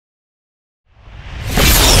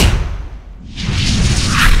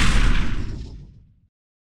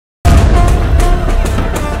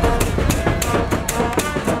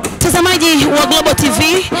Mtazamaji wa Global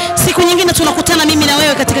TV, siku nyingine tunakutana mimi na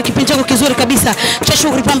wewe katika kipindi chako kizuri kabisa cha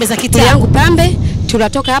shughuli pambe za kitaa. Yangu pambe,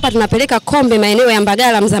 tunatoka hapa tunapeleka kombe maeneo ya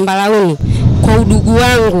Mbagala Mzambalauni kwa udugu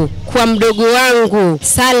wangu, kwa mdogo wangu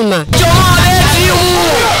Salma.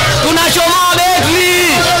 Tunachomoa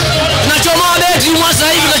beti mwasa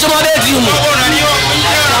hivi, tunachomoa beti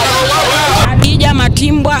Adija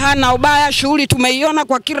Matimbwa hana ubaya, shughuli tumeiona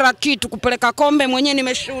kwa kila kitu, kupeleka kombe mwenyewe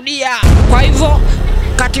nimeshuhudia. Kwa hivyo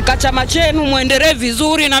katika chama chenu muendelee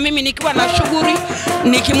vizuri, na mimi nikiwa na shughuli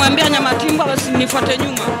nikimwambia Nyamatimbwa basi nifuate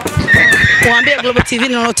nyuma. Mwambie Global TV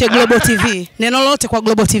neno lolote Global TV. Neno lolote kwa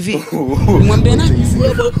Global TV. Mwambie nani?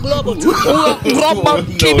 Global TV. Global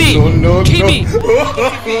TV. TV.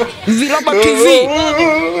 Global TV.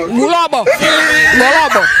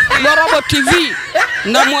 Global TV.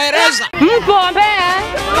 Na muereza. Mpombe.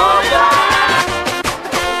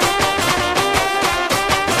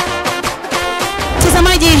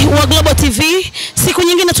 Mtazamaji wa Global TV, siku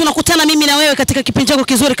nyingine tunakutana mimi na wewe katika kipindi chako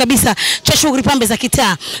kizuri kabisa cha shughuli pambe za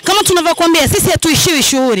kitaa. Kama tunavyokuambia, sisi hatuishiwi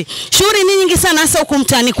shughuli. Shughuli ni nyingi sana hasa huko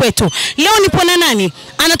mtaani kwetu. Leo nipo na nani?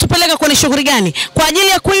 Anatupeleka kwenye shughuli gani? Kwa ajili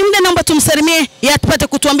ya kuimda naomba tumsalimie tupate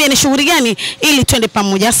kutuambia ni shughuli gani ili twende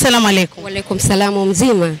pamoja. Asalamu alaykum. Wa alaykum salamu.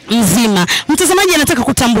 Mzima. Mtazamaji anataka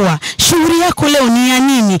kutambua shughuli yako leo ni ya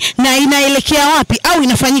nini na inaelekea wapi au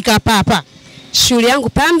inafanyika hapa? Shughuli yangu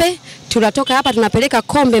pambe, tunatoka hapa tunapeleka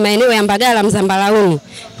kombe maeneo ya Mbagala Mzambalauni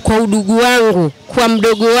kwa udugu wangu, kwa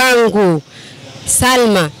mdogo wangu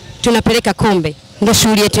Salma. Tunapeleka kombe, ndio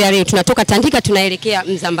shughuli yetu ya leo. Tunatoka Tandika tunaelekea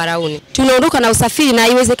Mzambalauni. Tunaondoka na usafiri, na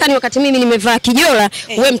haiwezekani wakati mimi nimevaa kijola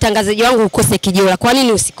wewe mtangazaji wangu ukose kijola. Kwa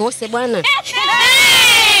nini usikose bwana?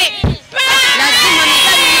 Lazima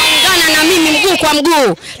unaungana na mimi mguu kwa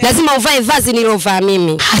mguu. Lazima uvae vazi nilovaa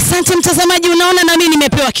mimi. Asante mtazamaji, unaona na mimi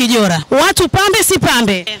nimepewa kijora. Watu pambe si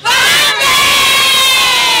pambe.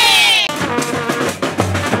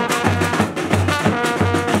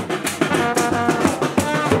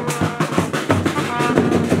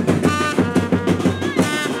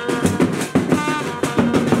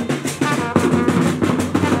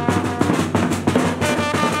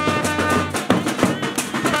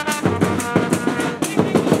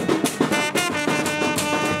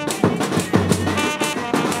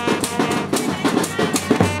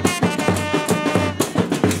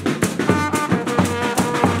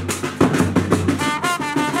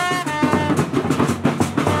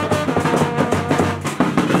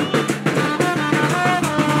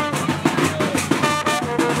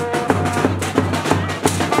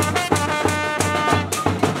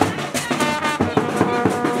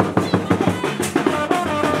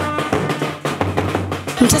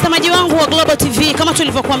 Mtazamaji wangu wa Global TV, kama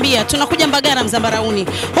tulivyokuambia, tunakuja Mbagala Mzambalauni.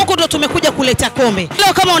 Huko ndo tumekuja kuleta kombe.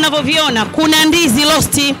 Leo kama unavyoviona, kuna ndizi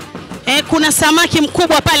rosti, kuna samaki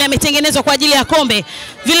mkubwa pale ametengenezwa kwa ajili ya kombe.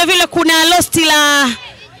 Vile vile kuna rosti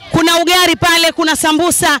kuna ugari pale, kuna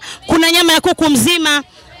sambusa, kuna nyama ya kuku mzima.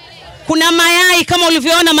 Kuna mayai, kama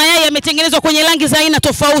ulivyoona mayai yametengenezwa kwenye rangi za aina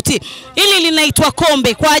tofauti. Hili linaitwa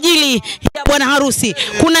kombe kwa ajili ya bwana harusi.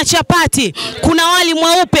 Kuna chapati, kuna wali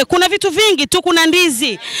mweupe, kuna vitu vingi tu, kuna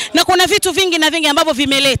ndizi na kuna vitu vingi na vingi ambavyo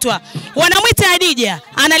vimeletwa. Wanamuita Adija,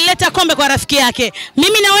 analeta kombe kwa rafiki yake.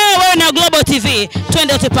 Mimi na wewe na Global TV,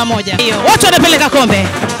 twende wote pamoja. Hiyo, watu wanapeleka kombe.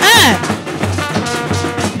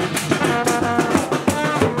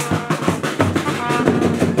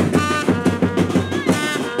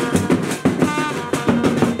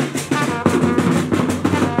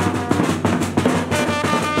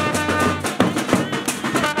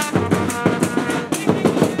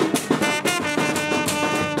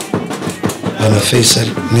 أنا فيصل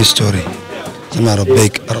نستوري زما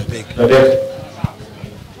ربيك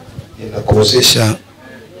inakuhusisha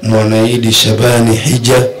Mwanaidi Shabani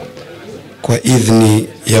hija kwa idhni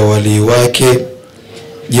ya wali wake.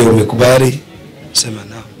 Je, umekubali? Sema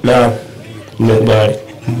naam. Nimekubali.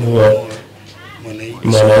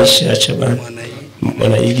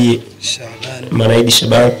 Mwanaidi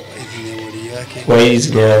Shabani kwa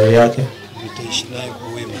idhni ya wali yake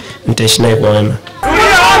nitaishi naye kwa wema.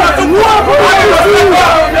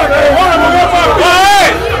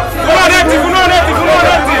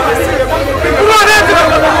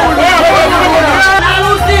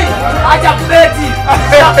 Acha kubeti.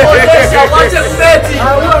 Wache kubeti.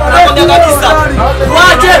 Nakwambia kabisa.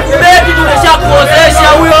 Wache kubeti, tumeshakuozesha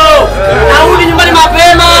huyo. Narudi nyumbani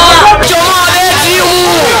mapema.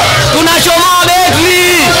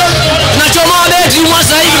 Tunachomoa beti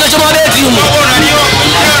mwasa hivi, tunachomoa beti huko.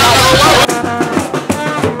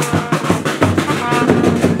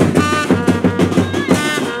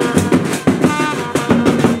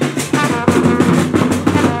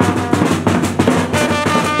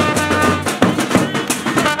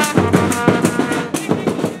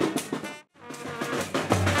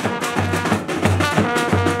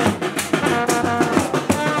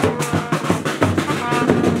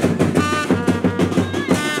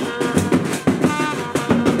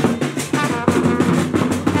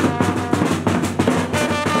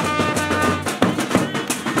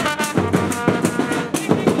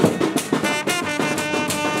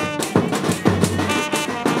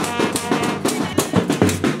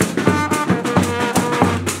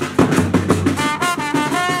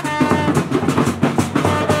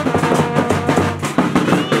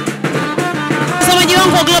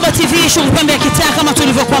 TV shughuli pambe ya kitaa, kama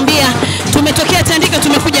tulivyokuambia, tumetokea Tandika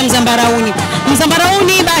tumekuja Mzambarauni.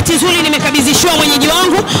 Mzambarauni bahati nzuri nimekabidhishiwa mwenyeji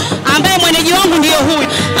wangu, ambaye mwenyeji wangu ndio huyu,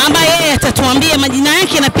 ambaye yeye atatuambia majina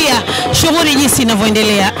yake na pia shughuli jinsi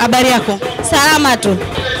inavyoendelea. Habari yako? Salama tu.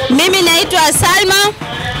 Mimi naitwa Salma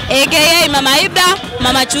aka Mama Ibra,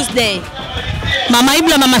 Mama Tuesday. Mama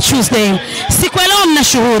Ibra, Mama Tuesday. Siku leo mna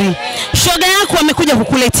shughuli. Shoga yako amekuja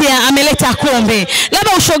kukuletea, ameleta kombe.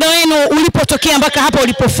 Labda ushoga wenu ulipotokea mpaka hapa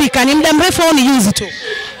ulipofika ni muda mrefu au ni juzi tu?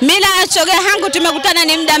 Mimi na shoga yangu tumekutana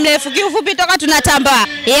ni muda mrefu. Kiufupi toka tunatambaa.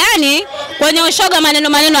 Yaani kwenye ushoga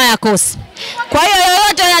maneno hayakosi. Kwa hiyo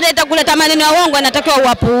yoyote analeta kuleta maneno ya uongo anatakiwa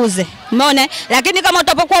uwapuuze. Umeona? Lakini kama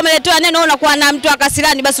utapokuwa umeletewa neno unakuwa na mtu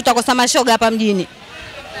akasirani, basi utakosa mashoga hapa mjini.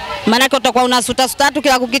 Maana utakuwa unasuta tu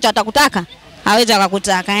kila kukicha atakutaka. Hawezi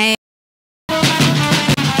akakutaka.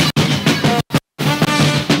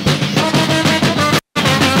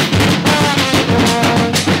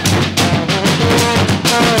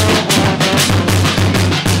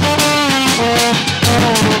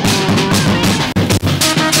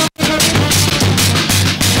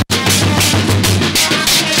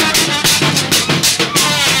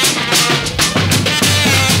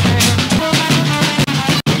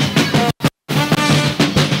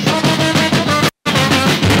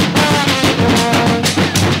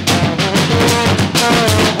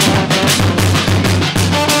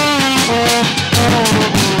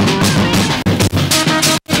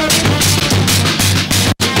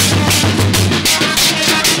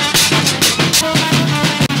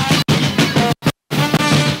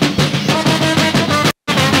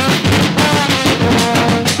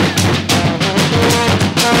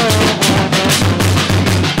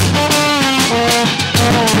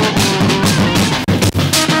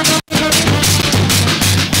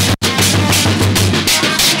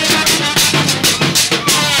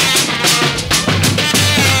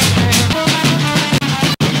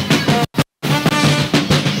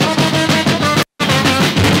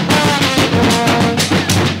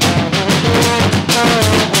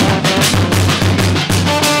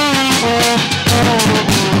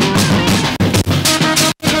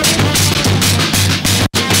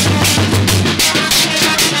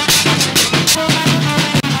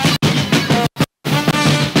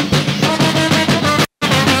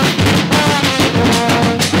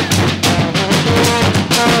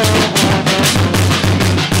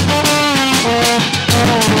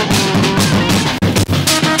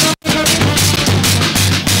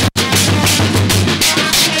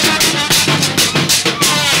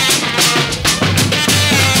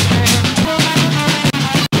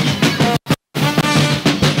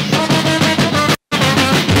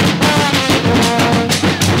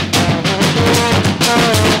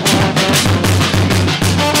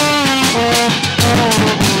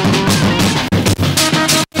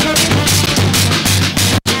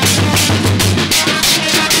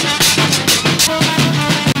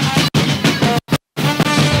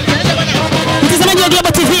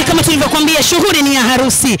 Shughuli ni ya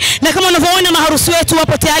harusi. Na kama unavyoona maharusi wetu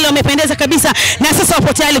wapo tayari wamependeza kabisa na sasa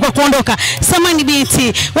wapo tayari kwa kuondoka. Samani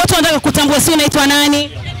binti, watu wanataka kutambua si unaitwa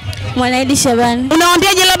nani? Mwanaidi Shabani.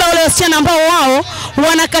 Unawaambiaje labda wale wasichana ambao wao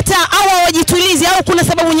wanakataa au hawajitulizi au kuna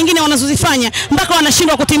sababu nyingine wanazozifanya mpaka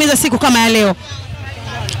wanashindwa kutimiza siku kama ya leo?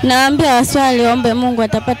 Naambia waswali ombe Mungu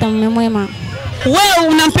atapata mume mwema. Wewe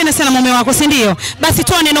unampenda sana mume wako, si ndio? Basi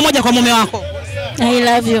toa neno moja kwa mume wako. I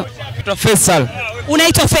love you. Naitwa Faisal.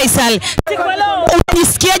 Unaitwa Faisal.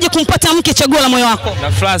 Unajisikiaje kumpata mke chaguo la moyo wako?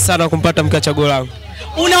 Na furaha sana kumpata mke chaguo langu.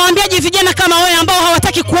 Unawaambiaje vijana kama wewe ambao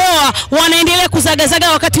hawataki kuoa wanaendelea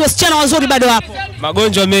kuzagazaga wakati wasichana wazuri bado hapo?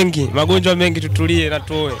 Magonjwa mengi tutulie na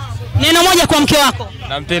tuoe. Neno moja kwa mke wako.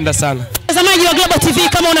 Nampenda sana. Mtazamaji wa Global TV,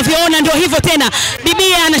 kama unavyoona ndio hivyo tena.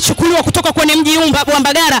 Bibia anachukuliwa kutoka kwenye mji wa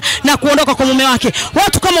Mbagara na kuondoka kwa mume wake.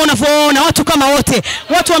 Watu kama unavyoona, watu kama wote,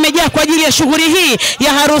 watu wamejaa kwa ajili ya shughuli hii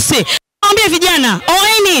ya harusi. Naambia vijana,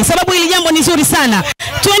 oeni sababu hili jambo ni nzuri sana.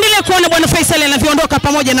 Tuendelee kuona bwana Faisal anavyoondoka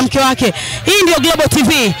pamoja na mke wake. Hii ndio Global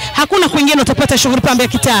TV. Hakuna kwingine utapata shughuli pambe ya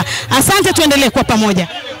kitaa. Asante, tuendelee kwa pamoja.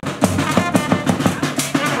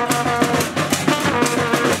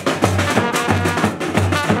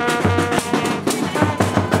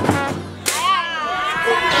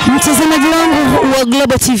 Mtazamaji wangu wa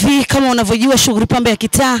Global TV, kama unavyojua shughuli pambe ya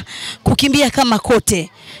kitaa kukimbia kama kote.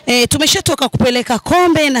 Tumeshatoka kupeleka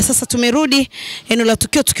kombe na sasa tumerudi eneo la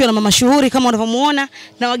tukio tukiwa na mama shughuli kama unavyomuona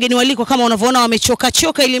na wageni waliko kama unavyoona wamechoka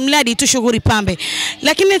ili mradi tu shughuli pambe.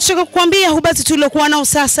 Lakini nataka kukuambia hubazi tuliokuwa nao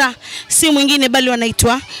sasa si mwingine bali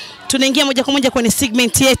wanaitwa, tunaingia moja kwa moja kwenye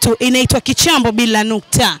segment yetu inaitwa Kichambo bila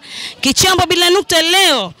nukta. Kichambo bila nukta,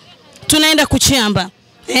 leo tunaenda kuchamba.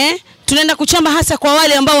 Tunaenda kuchamba hasa kwa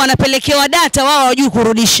wale ambao wanapelekewa data wao hawajui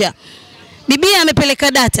kurudisha. Bibia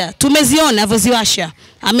amepeleka data, tumeziona avyoziwasha.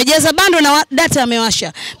 Amejaza bando na data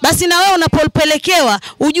amewasha. Basi na wewe unapopelekewa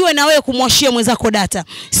ujue na wewe kumwashia mwenzako data.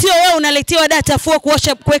 Sio wewe unaletewa data afu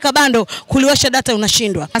kuweka bando kuliwasha data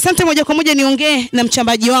unashindwa. Asante. Moja kwa moja niongee na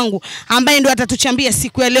mchambaji wangu ambaye ndo atatuchambia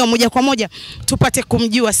siku ya leo moja kwa moja tupate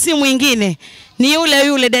kumjua. Si mwingine ni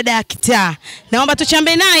yule dada ya kitaa. Naomba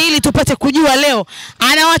tuchambe naye ili tupate kujua leo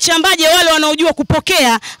anawachambaje wale wanaojua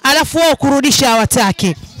kupokea alafu wao kurudisha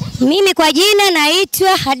hawataki. Mimi kwa jina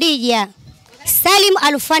naitwa Hadija Salim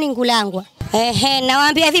Alufani Ngulangwa.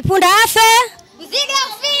 Nawaambia vipunda afe mzigo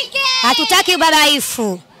ufike. Hatutaki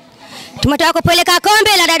ubabaifu. Tumetoka kupeleka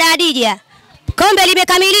kombe la dada Hadija. Kombe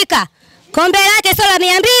limekamilika. Kombe lake sio la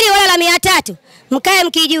 200 wala la 300. Mkae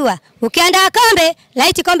mkijua. Ukiandaa kombe,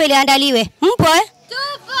 laiti kombe liandaliwe. Mpo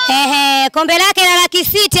Tupo. Kombe lake la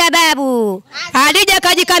 600 babu. Hadija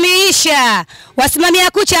kajikamilisha.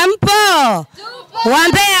 Wasimamia kucha mpo? Tupo.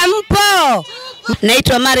 Wambea mpo?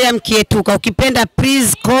 Naitwa Mariam Kietuka, ukipenda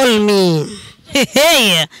please call me.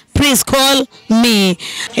 Please call me.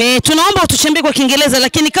 Tunaomba utuchambie kwa Kiingereza,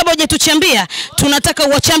 lakini kabla hujatuchambia tunataka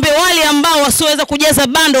uwachambe wale ambao wasioweza kujaza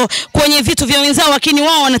bando kwenye vitu vya wenzao lakini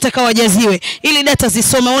wao wanataka wajaziwe ili data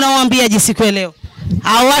zisome. Unawaambiaje siku ya leo?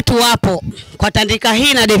 Hao watu wapo kwa tandika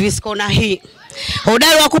hii na Davis kona hii.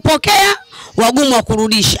 Hodari wa kupokea, wagumu wa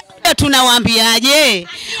kurudisha. Tunawaambiaje?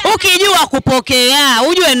 Ukijua kupokea,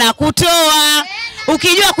 ujue na kutoa.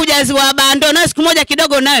 Ukijua kujaziwa bando na siku moja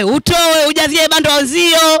kidogo nawe utoe ujazie bando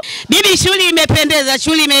wazio. Bibi shuli imependeza,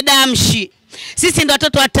 shuli imedamshi. Sisi ndo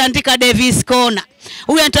watoto watandika Davis kona.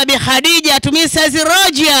 Huyu anaitwa Bi Khadija Mrs.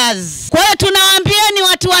 Rogers. Kwa hiyo tunawaambieni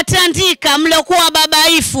watu watandika mliokuwa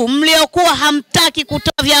babaifu, mliokuwa hamtaki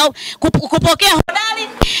kupokea hodari,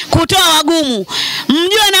 kutoa wagumu.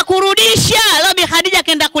 Mjue na kurudisha. Leo Bi Khadija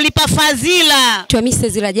kaenda kulipa fadhila. Kwa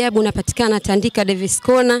Mrs. Rajabu napatikana tandika Davis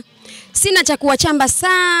kona. Sina cha kuwachamba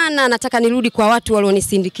sana, nataka nirudi kwa watu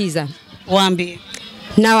walionisindikiza. Waambie.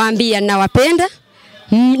 Nawaambia nawapenda.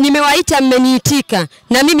 Nimewaita mmeniitika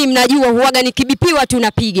na mimi mnajua huaga nikibipiwa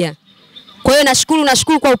tunapiga. Kwa hiyo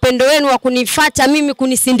nashukuru kwa upendo wenu wa kunifuata mimi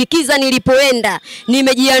kunisindikiza nilipoenda.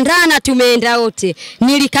 Nimejiandaa na tumeenda wote.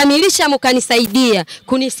 Nilikamilisha mkanisaidia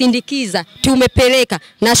kunisindikiza tumepeleka.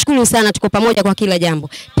 Nashukuru sana tuko pamoja kwa kila jambo.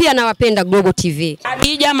 Pia nawapenda Global TV.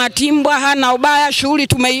 Hadija Matimbwa hana ubaya, shughuli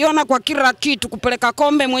tumeiona kwa kila kitu, kupeleka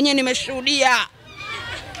kombe mwenyewe nimeshuhudia.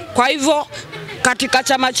 Kwa hivyo katika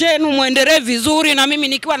chama chenu muendelee vizuri na mimi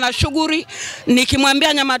nikiwa na shughuli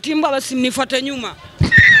nikimwambia Nyamatimbwa basi mnifuate nyuma.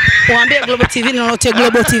 Waambie Global TV neno lolote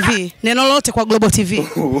Global TV. Neno lolote kwa Global TV.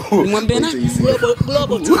 Nimwambie na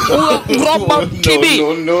Global TV. Global TV.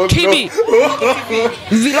 TV.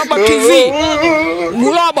 Global TV.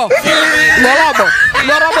 Global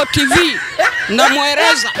TV. Na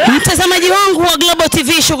muereza. Mtazamaji wangu wa Global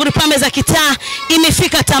TV, shughuli pambe za kitaa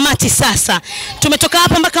imefika tamati sasa. Tumetoka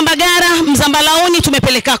hapa mpaka Mbagara, Mzambalaoni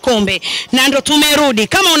tumepeleka kombe. Na ndo tumerudi.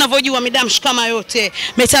 Kama unavyojua midamshi kama yote,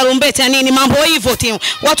 metarumbeta nini mambo hivyo timu.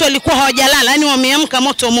 Watu walikuwa hawajalala, yani wameamka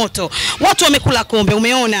moto. Watu wamekula kombe,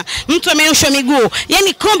 umeona? Mtu amenyoshwa miguu.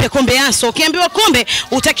 Yani kombe aso. Ukiambiwa kombe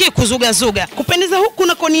utakie kuzuga. Kupendeza huku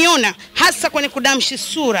nakoniona hasa kwenye kudamshi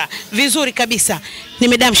sura vizuri kabisa.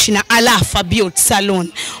 Nimedamshi na Alafa Beauty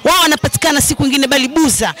Salon. Wao wanapatikana siku nyingine bali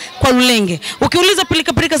Buza kwa Lulenge. Ukiuliza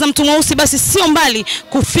pilika za mtu mweusi basi sio mbali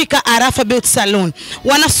kufika Alafa Beauty Salon.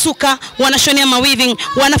 Wanasuka, wanashonea weaving,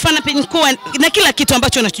 wanafanya pinkoa na kila kitu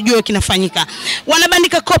ambacho unachojua kinafanyika.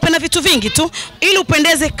 Wanabandika kope na vitu vingi tu ili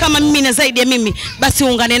upendeze kama mimi na zaidi ya mimi, basi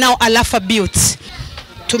uungane nao Alafa Beauty.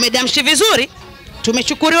 Tumedamshi vizuri,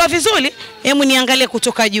 tumechukuriwa vizuri. Hemu niangalie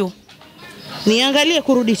kutoka juu. Niangalie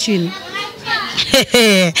kurudi chini.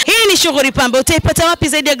 Hii ni shughuli pambe. Utaipata wapi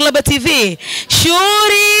zaidi ya Global TV?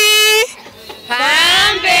 Shughuli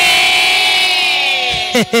pambe.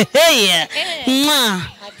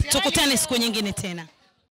 Tukutane siku nyingine tena.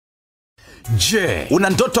 Je, una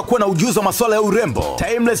ndoto kuwa na ujuzi wa masuala ya urembo?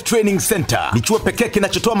 Timeless Training Center ni chuo pekee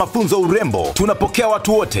kinachotoa mafunzo ya urembo. Tunapokea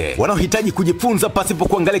watu wote wanaohitaji kujifunza pasipo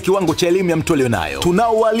kuangalia kiwango cha elimu ya mtu alionayo.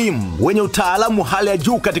 Tunao walimu wenye utaalamu hali ya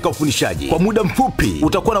juu katika ufundishaji. Kwa muda mfupi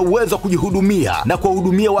utakuwa na uwezo wa kujihudumia na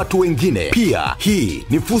kuwahudumia watu wengine. Pia hii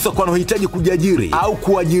ni fursa kwa wanaohitaji kujiajiri au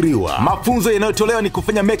kuajiriwa. Mafunzo yanayotolewa ni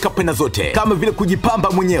kufanya makeup na zote, kama vile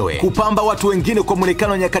kujipamba mwenyewe, kupamba watu wengine kwa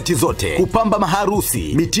muonekano nyakati zote, kupamba maharusi,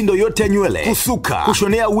 mitindo yote ya nywele, nywele, kusuka,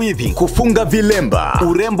 kushonea weaving, kufunga vilemba,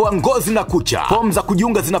 urembo wa ngozi na kucha. Fomu za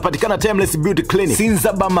kujiunga zinapatikana Timeless Beauty Clinic,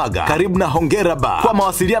 Sinza Bamaga, karibu na Hongera Bar. Kwa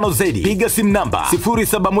mawasiliano zaidi piga simu namba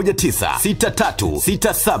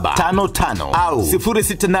 0719636755 au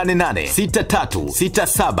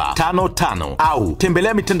 0688636755 au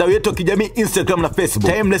tembelea mitandao yetu ya kijamii Instagram na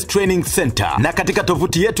Facebook Timeless Training Center, na katika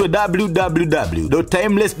tovuti yetu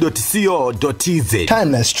www.timeless.co.tz.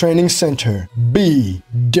 Timeless Training Center. Be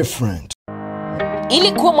different.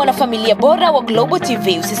 Ili kuwa mwanafamilia bora wa Global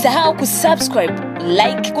TV, usisahau kusubscribe,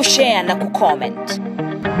 like, kushare na kucomment.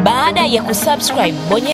 Baada ya kusubscribe, bonyeza